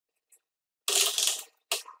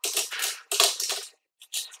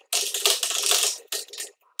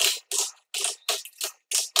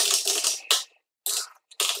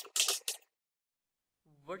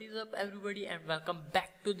What is up everybody, and welcome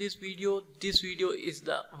back to this video. This video is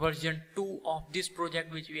the version 2 of this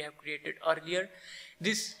project which we have created earlier.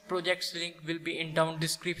 This project's link will be in down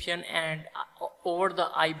description and over the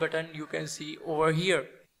I button you can see over here.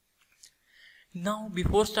 Now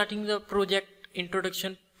before starting the project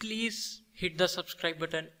introduction, please hit the subscribe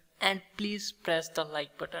button and please press the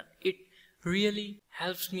like button. It really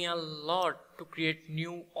helps me a lot to create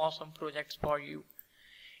new awesome projects for you.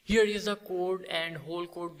 Here is the code, and whole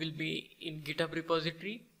code will be in GitHub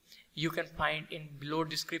repository. You can find in below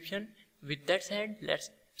description. With that said, let's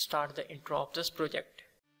start the intro of this project.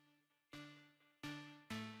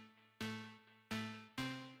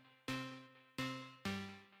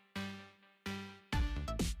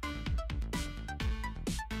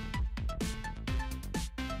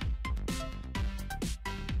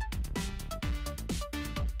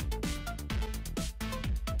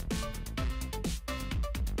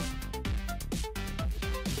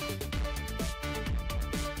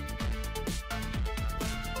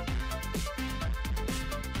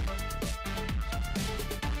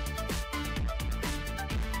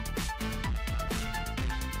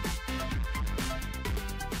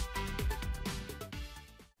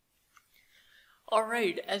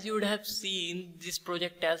 Alright, as you would have seen, this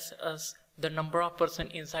project tells us the number of person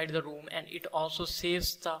inside the room, and it also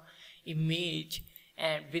saves the image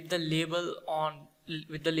and with the label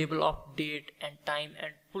of date and time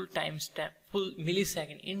and full timestamp, full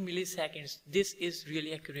millisecond in milliseconds. This is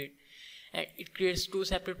really accurate, and it creates two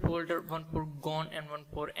separate folders, one for gone and one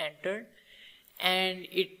for entered. And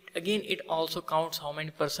it also counts how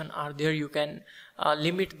many person are there. You can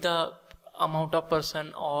limit the amount of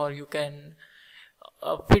person, or you can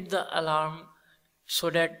fit the alarm so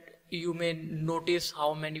that you may notice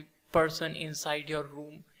how many person inside your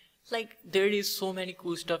room. Like, there is so many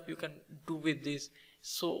cool stuff you can do with this,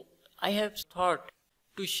 so I have thought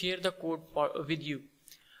to share the code with you.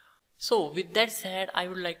 So with that said, I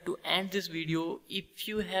would like to end this video. If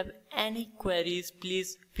you have any queries,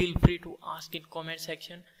 please feel free to ask in comment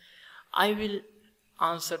section. I will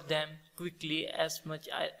answer them quickly as much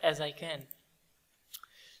as I can.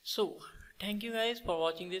 So thank you guys for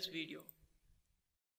watching this video.